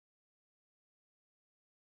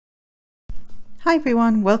Hi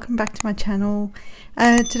everyone, welcome back to my channel.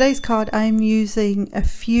 Today's card I'm using a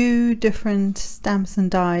few different stamps and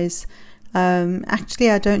dies. Actually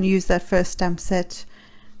I don't use that first stamp set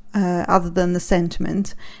other than the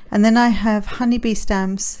sentiment, and then I have Honeybee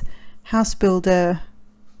Stamps House Builder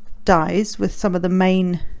dies with some of the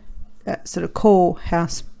main sort of core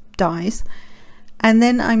house dies, and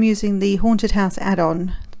then I'm using the Haunted House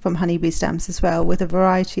add-on from Honeybee Stamps as well, with a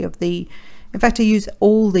variety of the, in fact I use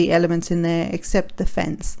all the elements in there except the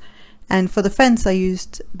fence. And for the fence I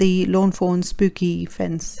used the Lawn Fawn Spooky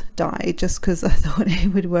Fence die just because I thought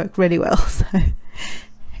it would work really well, so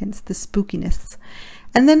hence the spookiness.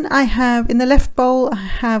 And then I have in the left bowl I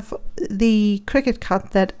have the Cricut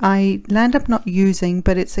cut that I land up not using,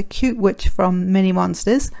 but it's a cute witch from Mini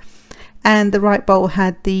Monsters, and the right bowl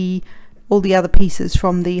had all the other pieces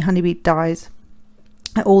from the Honeybee dies,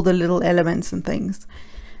 all the little elements and things.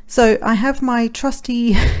 So I have my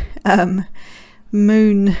trusty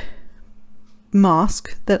moon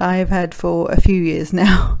mask that I have had for a few years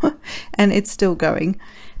now and it's still going,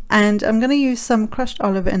 and I'm going to use some crushed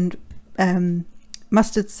olive and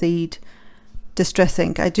mustard seed distress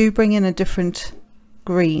ink. I do bring in a different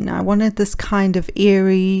green. I wanted this kind of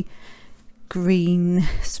eerie green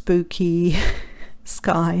spooky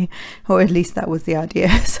sky, or at least that was the idea.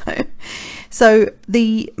 So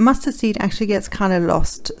the mustard seed actually gets kind of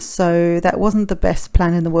lost, so that wasn't the best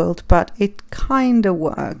plan in the world, but it kind of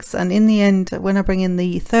works. And in the end, when I bring in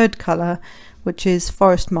the third color, which is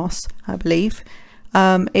Forest Moss, I believe,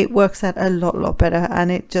 it works out a lot better,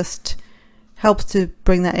 and it just helps to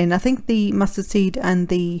bring that in. I think the mustard seed and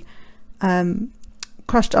the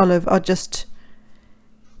crushed olive are just,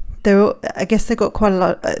 I guess they've got quite a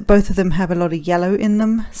lot, both of them have a lot of yellow in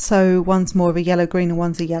them, so one's more of a yellow green and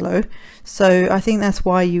one's a yellow, so I think that's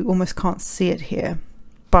why you almost can't see it here,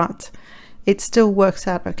 but it still works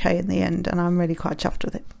out okay in the end, and I'm really quite chuffed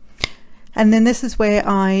with it. And then this is where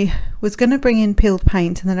I was going to bring in peeled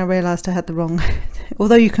paint, and then I realized I had the wrong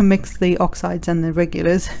although you can mix the oxides and the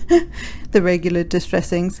regulars the regular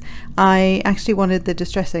distressings, I actually wanted the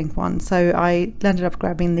distress ink one, so I ended up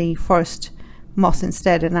grabbing the Forest Moss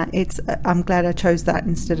instead, and I'm glad I chose that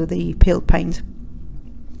instead of the peeled paint.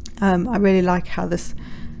 I really like how this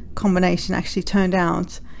combination actually turned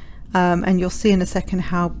out, and you'll see in a second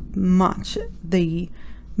how much the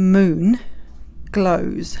moon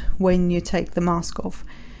glows when you take the mask off.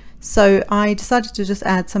 So I decided to just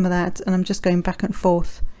add some of that, and I'm just going back and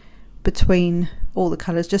forth between all the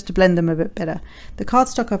colors just to blend them a bit better. The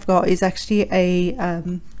cardstock I've got is actually a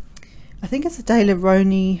I think it's a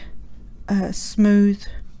Daler-Rowney smooth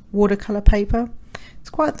watercolor paper. It's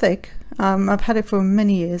quite thick. I've had it for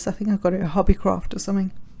many years. I think I got it at Hobbycraft or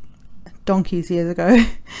something donkeys years ago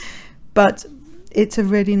but it's a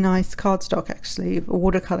really nice cardstock, actually, a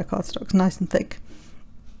watercolor cardstock. It's nice and thick,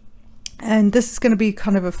 and this is going to be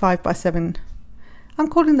kind of a 5x7. I'm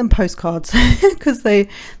calling them postcards because they're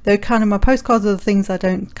kind of, my postcards are the things I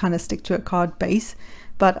don't kind of stick to a card base,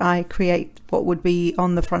 but I create what would be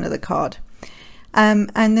on the front of the card. And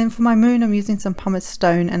then for my moon I'm using some pumice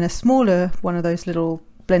stone and a smaller one of those little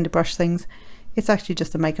blender brush things. It's actually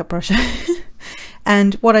just a makeup brush.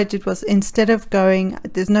 And what I did was, instead of going,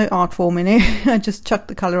 there's no art form in it, I just chucked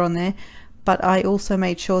the color on there, but I also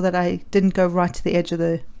made sure that I didn't go right to the edge of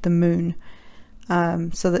the moon,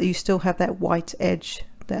 so that you still have that white edge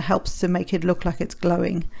that helps to make it look like it's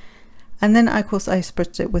glowing. And then of course I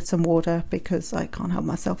spritzed it with some water because I can't help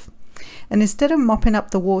myself. And instead of mopping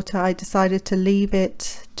up the water, I decided to leave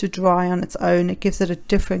it to dry on its own. It gives it a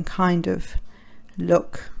different kind of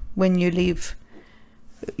look when you leave,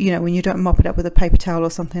 you know, when you don't mop it up with a paper towel or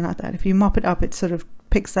something like that. If you mop it up, it sort of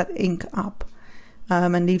picks that ink up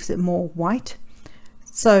and leaves it more white.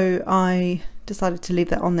 So I decided to leave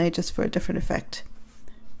that on there just for a different effect.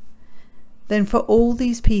 Then for all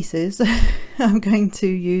these pieces I'm going to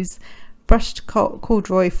use brushed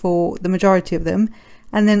corduroy for the majority of them.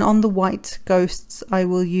 And then on the white ghosts I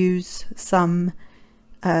will use some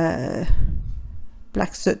black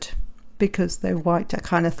soot, because they're white. I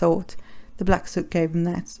kind of thought the black soot gave them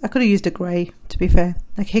that. I could have used a grey, to be fair,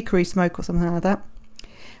 like hickory smoke or something like that.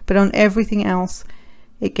 But on everything else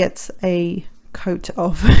it gets a coat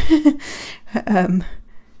of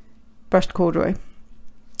brushed corduroy.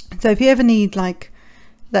 So if you ever need like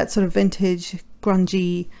that sort of vintage,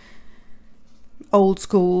 grungy, old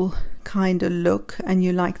school kind of look, and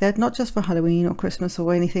you like that, not just for Halloween or Christmas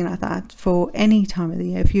or anything like that, for any time of the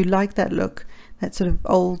year, if you like that look, that sort of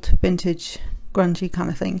old vintage grungy kind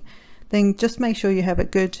of thing, then just make sure you have a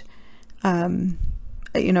good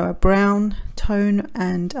you know, a brown tone,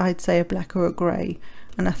 and I'd say a black or a grey,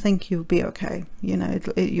 and I think you'll be okay, you know,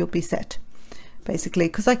 you'll be set. basically,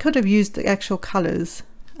 because I could have used the actual colors,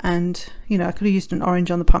 and you know, I could have used an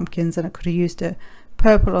orange on the pumpkins, and I could have used a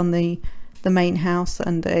purple on the main house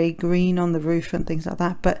and a green on the roof and things like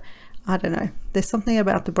that, but I don't know, there's something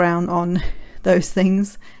about the brown on those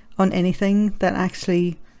things, on anything, that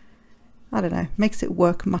actually, I don't know, makes it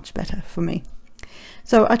work much better for me.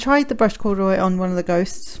 So I tried the brushed corduroy on one of the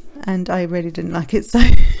ghosts and I really didn't like it, so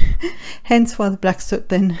hence why the black soot,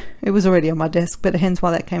 then it was already on my desk, but hence why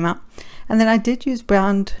that came out. And then I did use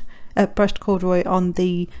brushed corduroy on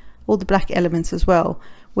all the black elements as well,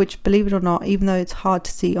 which, believe it or not, even though it's hard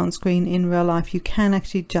to see on screen, in real life you can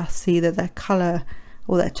actually just see that color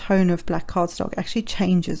or that tone of black cardstock actually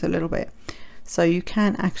changes a little bit, so you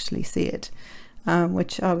can actually see it,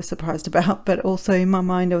 which I was surprised about, but also in my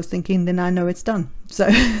mind I was thinking, then I know it's done. So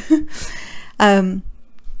of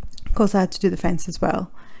course I had to do the fence as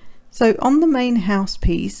well. So on the main house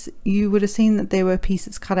piece, you would have seen that there were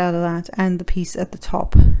pieces cut out of that, and the piece at the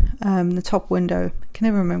top window, I can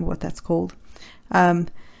never remember what that's called,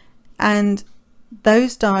 and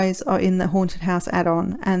those dies are in the Haunted House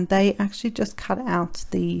add-on, and they actually just cut out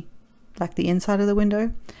the inside of the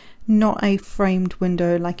window, not a framed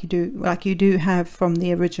window like you do have from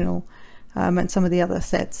the original and some of the other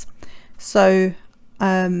sets. So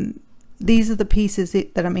these are the pieces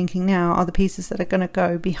that I'm inking now, are the pieces that are going to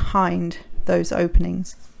go behind those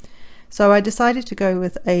openings. So I decided to go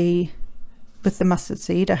with the mustard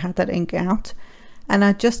seed. I had that ink out, and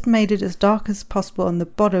I just made it as dark as possible on the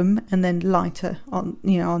bottom and then lighter on,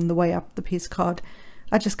 you know, on the way up the piece of card.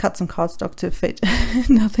 I just cut some cardstock to fit,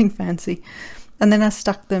 nothing fancy. And then I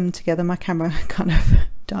stuck them together. My camera kind of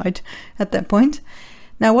died at that point.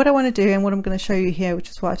 Now what I want to do, and what I'm going to show you here, which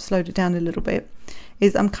is why I've slowed it down a little bit,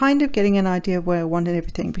 is I'm kind of getting an idea of where I wanted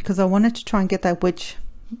everything, because I wanted to try and get that witch,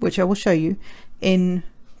 which I will show you, into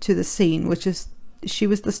the scene, which is, she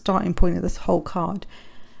was the starting point of this whole card.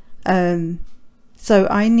 So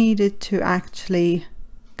I needed to actually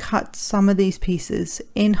cut some of these pieces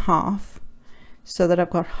in half so that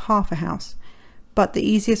I've got half a house. But the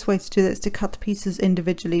easiest way to do that is to cut the pieces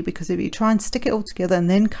individually, because if you try and stick it all together and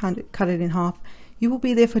then cut it in half, you will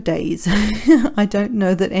be there for days. I don't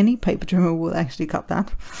know that any paper trimmer will actually cut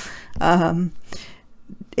that.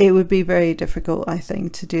 It would be very difficult, I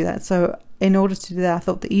think, to do that. So in order to do that, I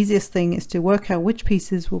thought the easiest thing is to work out which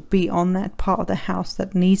pieces will be on that part of the house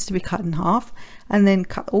that needs to be cut in half, and then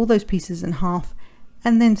cut all those pieces in half,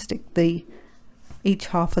 and then stick each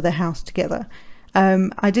half of the house together.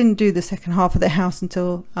 I didn't do the second half of the house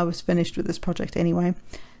until I was finished with this project anyway.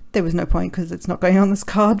 There was no point because it's not going on this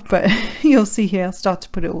card, but you'll see here I'll start to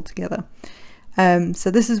put it all together.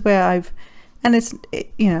 So this is where I've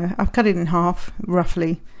cut it in half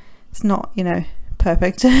roughly. It's not, you know,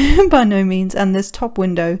 perfect by no means, and this top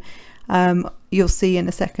window, you'll see in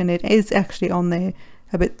a second, it is actually on there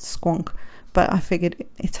a bit squonk, but I figured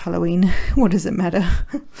it's Halloween, what does it matter?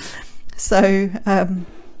 So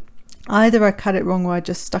either I cut it wrong or I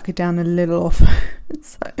just stuck it down a little off.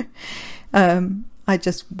 So I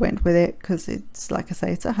just went with it because it's, like I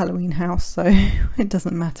say, it's a Halloween house, so it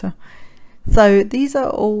doesn't matter. So these are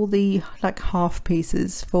all the like half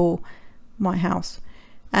pieces for my house,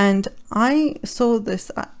 and I saw this,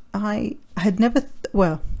 I had never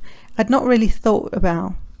I'd not really thought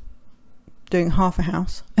about doing half a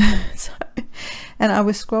house. And I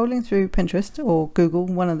was scrolling through Pinterest or Google,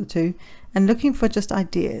 one of the two, and looking for just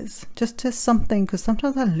ideas, just to something, because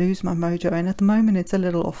sometimes I lose my mojo, and at the moment it's a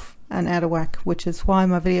little off and out of whack, which is why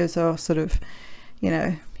my videos are sort of, you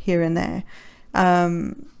know, here and there.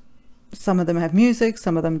 Some of them have music,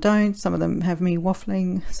 some of them don't, some of them have me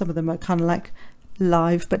waffling, some of them are kind of like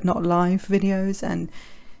live but not live videos, and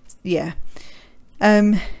yeah,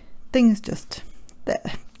 things just,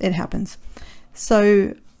 it happens.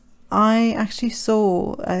 So I actually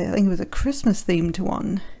saw, I think it was a Christmas themed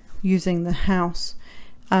one using the house,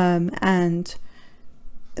 and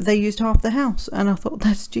they used half the house, and I thought,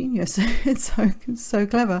 that's genius. It's so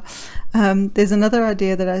clever. There's another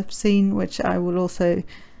idea that I've seen, which I will also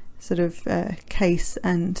sort of case,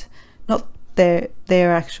 and not their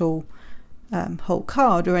actual whole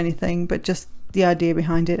card or anything, but just the idea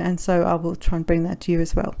behind it, and so I will try and bring that to you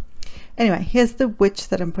as well. Anyway, here's the witch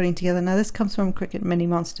that I'm putting together. Now this comes from Cricut Mini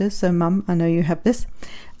Monsters, so Mum, I know you have this,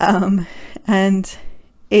 and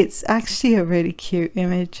it's actually a really cute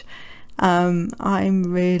image.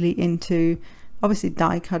 I'm really into, obviously,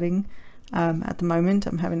 die cutting at the moment.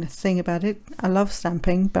 I'm having a thing about it. I love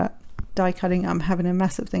stamping, but die cutting, I'm having a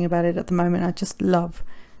massive thing about it at the moment. I just love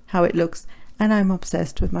how it looks, and I'm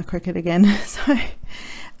obsessed with my Cricut again. So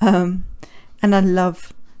and I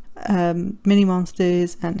love Mini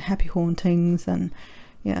Monsters and Happy Hauntings, and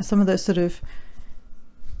you know, some of those sort of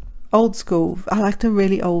old school. I like the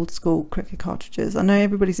really old school Cricut cartridges. I know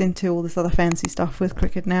everybody's into all this other fancy stuff with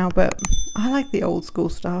Cricut now, but I like the old school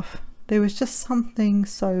stuff. There was just something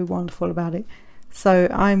so wonderful about it. So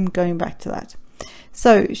I'm going back to that.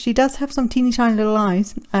 So she does have some teeny tiny little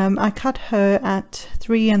eyes. I cut her at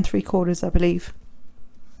 3 3/4, I believe.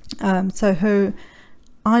 So her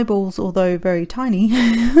eyeballs, although very tiny,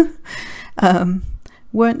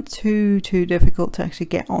 weren't too difficult to actually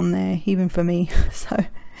get on there, even for me. So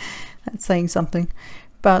that's saying something.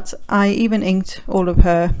 But I even inked all of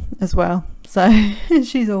her as well, so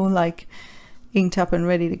she's all like inked up and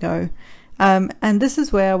ready to go. And this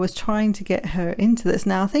is where I was trying to get her into this.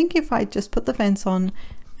 Now I think if I just put the fence on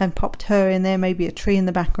and popped her in there, maybe a tree in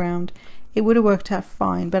the background, it would have worked out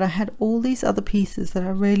fine. But I had all these other pieces that I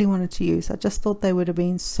really wanted to use. I just thought they would have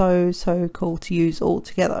been so cool to use all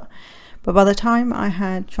together. But by the time I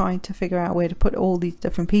had tried to figure out where to put all these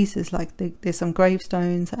different pieces, like there's some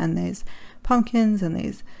gravestones and there's pumpkins and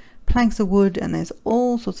there's planks of wood and there's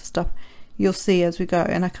all sorts of stuff, you'll see as we go.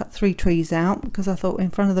 And I cut 3 trees out because I thought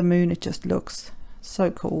in front of the moon it just looks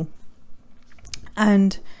so cool.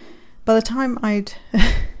 And by the time I'd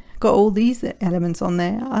got all these elements on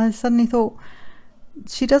there, I suddenly thought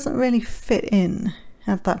she doesn't really fit in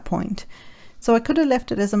at that point. So I could have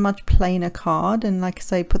left it as a much plainer card and, like I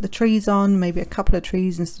say, put the trees on, maybe a couple of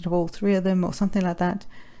trees instead of all 3 of them or something like that,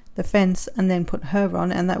 the fence, and then put her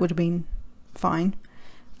on, and that would have been fine.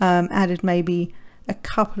 Added maybe a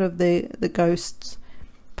couple of the ghosts,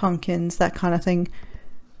 pumpkins, that kind of thing.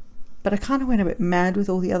 But I kind of went a bit mad with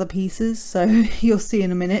all the other pieces, so you'll see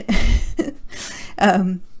in a minute.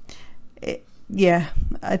 Yeah,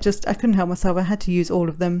 I couldn't help myself. I had to use all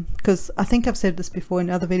of them because I think I've said this before in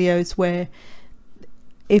other videos, where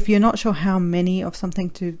if you're not sure how many of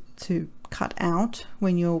something to cut out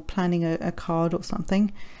when you're planning a card or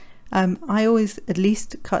something, I always at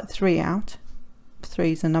least cut 3 out.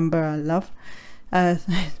 3 is a number I love,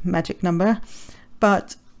 magic number,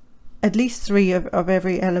 but at least 3 of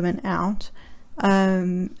every element out,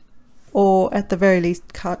 or at the very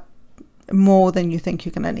least cut more than you think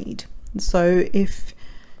you're going to need. So if,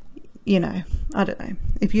 you know, I don't know,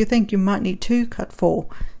 if you think you might need 2, cut 4,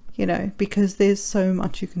 you know, because there's so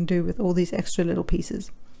much you can do with all these extra little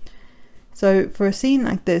pieces. So for a scene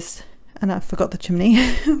like this, and I forgot the chimney,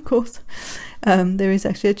 of course, there is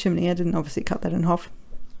actually a chimney. I didn't obviously cut that in half.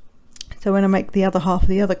 So when I make the other half of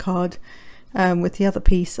the other card with the other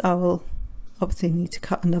piece, I will obviously need to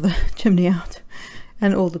cut another chimney out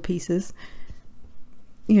and all the pieces,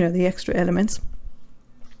 you know, the extra elements.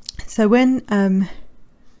 So when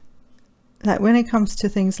it comes to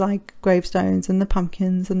things like gravestones and the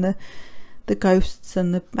pumpkins and the ghosts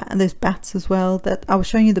and there's bats as well, that I was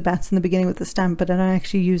showing you the bats in the beginning with the stamp, but I don't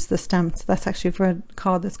actually use the stamps. That's actually for a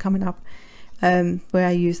card that's coming up, where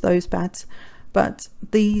I use those bats. But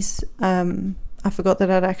these, I forgot that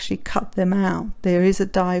I'd actually cut them out. There is a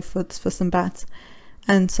die for some bats.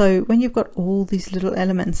 And so when you've got all these little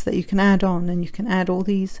elements that you can add on, and you can add all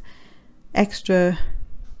these extra,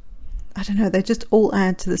 I don't know, they just all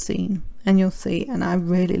add to the scene, and you'll see. And I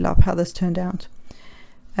really love how this turned out.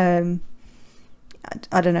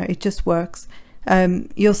 I don't know, it just works.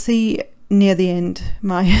 You'll see near the end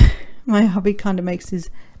my hubby kind of makes his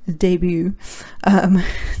debut.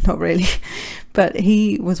 Not really, but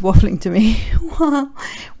he was waffling to me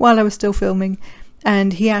while I was still filming,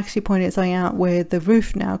 and he actually pointed something out where the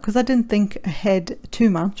roof now, because I didn't think ahead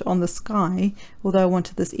too much on the sky, although I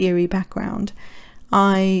wanted this eerie background.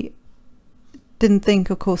 I didn't think,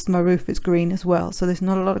 of course, my roof is green as well, so there's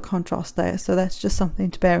not a lot of contrast there. So that's just something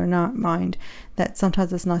to bear in mind, that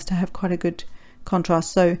sometimes it's nice to have quite a good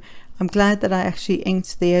contrast. So I'm glad that I actually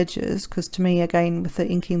inked the edges, because to me, again, with the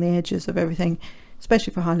inking the edges of everything,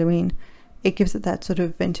 especially for Halloween, it gives it that sort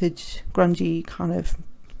of vintage, grungy, kind of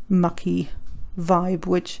mucky vibe,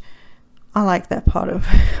 which I like that part of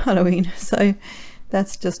Halloween. So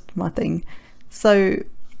that's just my thing. So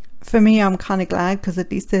for me, I'm kind of glad, because at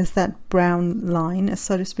least there's that brown line,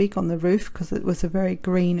 so to speak, on the roof, because it was a very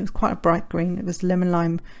green, it was quite a bright green. It was lemon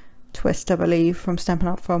lime twist, I believe, from Stampin'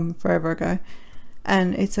 Up! From forever ago.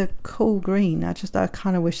 And it's a cool green. I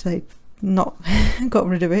kind of wish they'd not got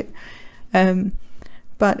rid of it.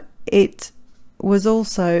 But it was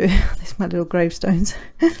also, there's my little gravestones.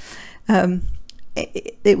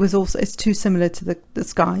 It was also, it's too similar to the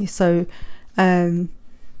sky. So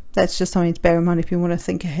that's just something to bear in mind if you want to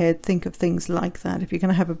think ahead, think of things like that. If you're going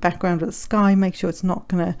to have a background of the sky, make sure it's not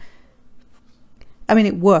going to, I mean,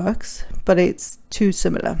 it works, but it's too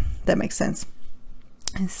similar. That makes sense.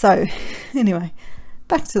 So anyway,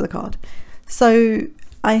 back to the card. So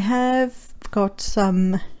I have got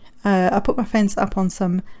some, I put my fence up on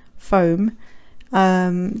some foam,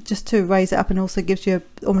 just to raise it up, and also gives you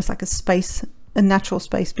almost like a space, a natural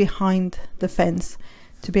space behind the fence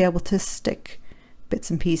to be able to stick bits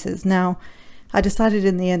and pieces. Now I decided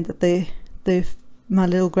in the end that my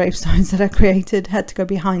little gravestones that I created had to go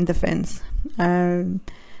behind the fence. I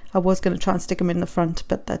was going to try and stick them in the front,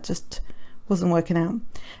 but that just wasn't working out.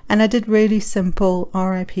 And I did really simple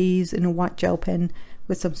RIPs in a white gel pen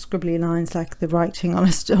with some scribbly lines like the writing on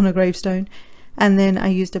a gravestone, and then I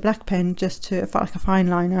used a black pen just to, like a fine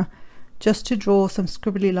liner, just to draw some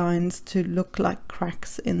scribbly lines to look like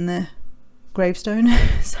cracks in the gravestone.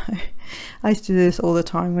 So I used to do this all the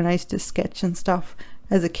time when I used to sketch and stuff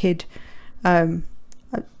as a kid. I've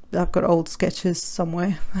got old sketches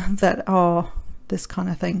somewhere that are this kind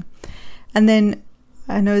of thing. And then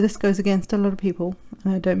I know this goes against a lot of people,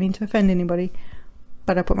 and I don't mean to offend anybody,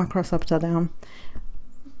 but I put my cross upside down.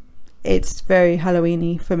 It's very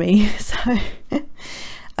Halloweeny for me. So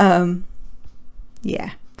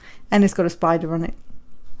yeah, and it's got a spider on it.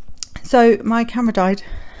 So my camera died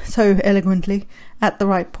so elegantly at the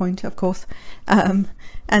right point, of course, and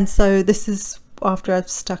so this is after I've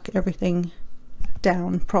stuck everything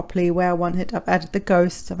down properly where I want it. I've added the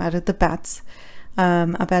ghosts, I've added the bats,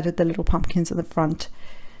 I've added the little pumpkins at the front,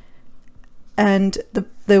 and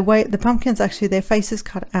the way the pumpkins, actually their faces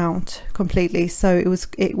cut out completely, so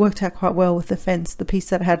it worked out quite well with the fence, the piece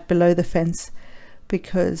that I had below the fence,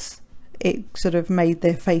 because it sort of made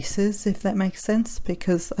their faces, if that makes sense,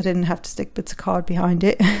 because I didn't have to stick bits of card behind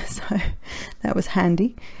it. So that was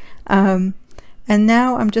handy. And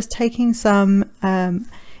now I'm just taking some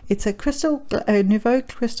it's a Nouveau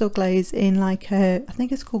crystal glaze in like a, I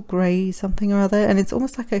think it's called grey something or other, and it's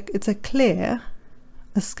almost like it's a clear.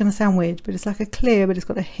 This is going to sound weird, but it's like a clear, but it's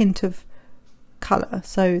got a hint of colour.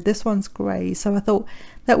 So this one's grey, so I thought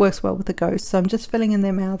that works well with the ghosts. So I'm just filling in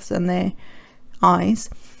their mouths and their eyes.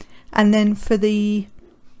 And then for the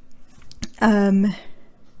all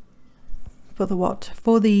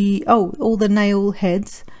the nail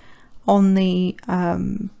heads on the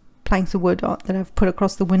planks of wood that I've put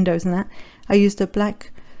across the windows and that, I used a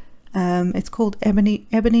black, it's called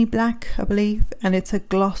ebony black, I believe, and it's a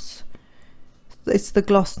gloss, it's the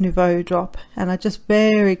Gloss Nouveau drop, and I just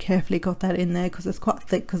very carefully got that in there because it's quite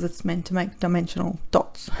thick, because it's meant to make dimensional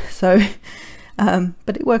dots. So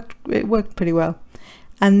but it worked pretty well.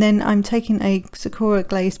 And then I'm taking a Sakura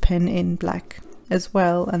glaze pen in black as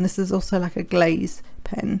well, and this is also like a glaze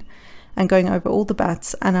pen, and going over all the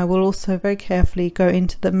bats, and I will also very carefully go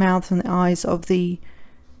into the mouths and the eyes of the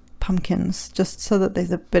pumpkins, just so that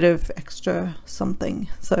there's a bit of extra something.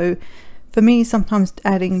 So for me, sometimes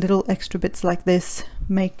adding little extra bits like this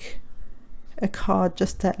make a card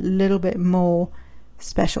just that little bit more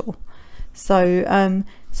special. So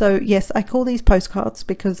so yes, I call these postcards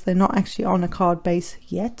because they're not actually on a card base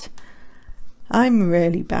yet. I'm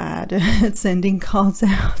really bad at sending cards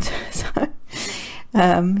out. So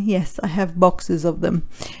yes, I have boxes of them.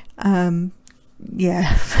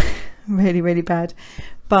 Yeah, really bad,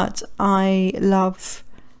 but I love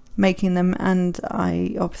making them, and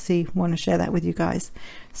I obviously want to share that with you guys.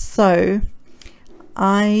 So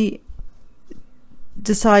I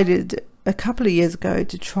decided a couple of years ago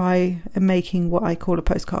to try making what I call a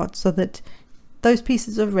postcard, so that those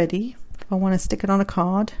pieces are ready. If I want to stick it on a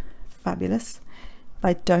card, fabulous. If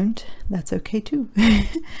I don't, that's okay too.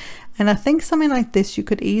 And I think something like this you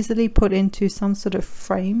could easily put into some sort of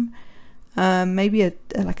frame, maybe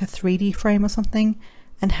like a 3D frame or something,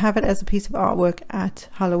 and have it as a piece of artwork at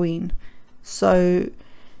Halloween. So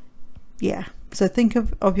yeah, so think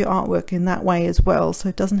of your artwork in that way as well. So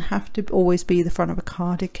it doesn't have to always be the front of a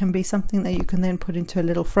card. It can be something that you can then put into a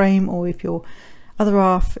little frame, or if your other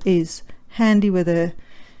half is handy with a,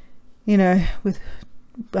 you know, with,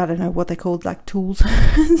 I don't know what they're called, like tools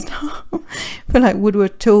and stuff, but like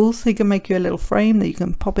woodwork tools, he can make you a little frame that you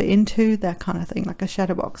can pop it into, that kind of thing, like a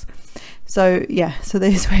shadow box. So yeah, so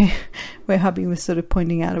there's where hubby was sort of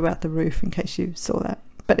pointing out about the roof, in case you saw that.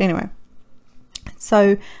 But anyway,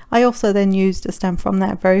 so I also then used a stamp from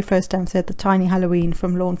that very first stamp set, the Tiny Halloween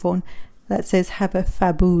from Lawn Fawn, that says "Have a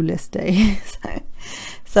fabulous day."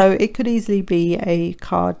 So it could easily be a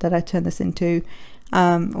card that I turn this into,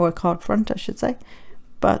 or a card front I should say.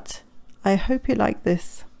 But I hope you like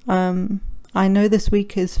this. I know this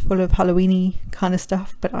week is full of Halloweeny kind of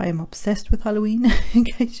stuff, but I am obsessed with Halloween, in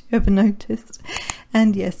case you ever noticed.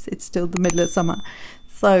 And yes, it's still the middle of summer,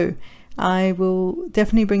 so I will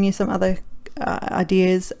definitely bring you some other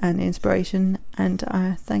ideas and inspiration. And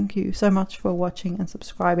thank you so much for watching and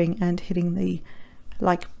subscribing and hitting the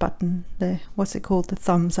like button, the what's it called, the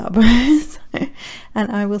thumbs up.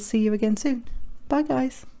 And I will see you again soon. Bye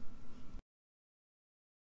guys.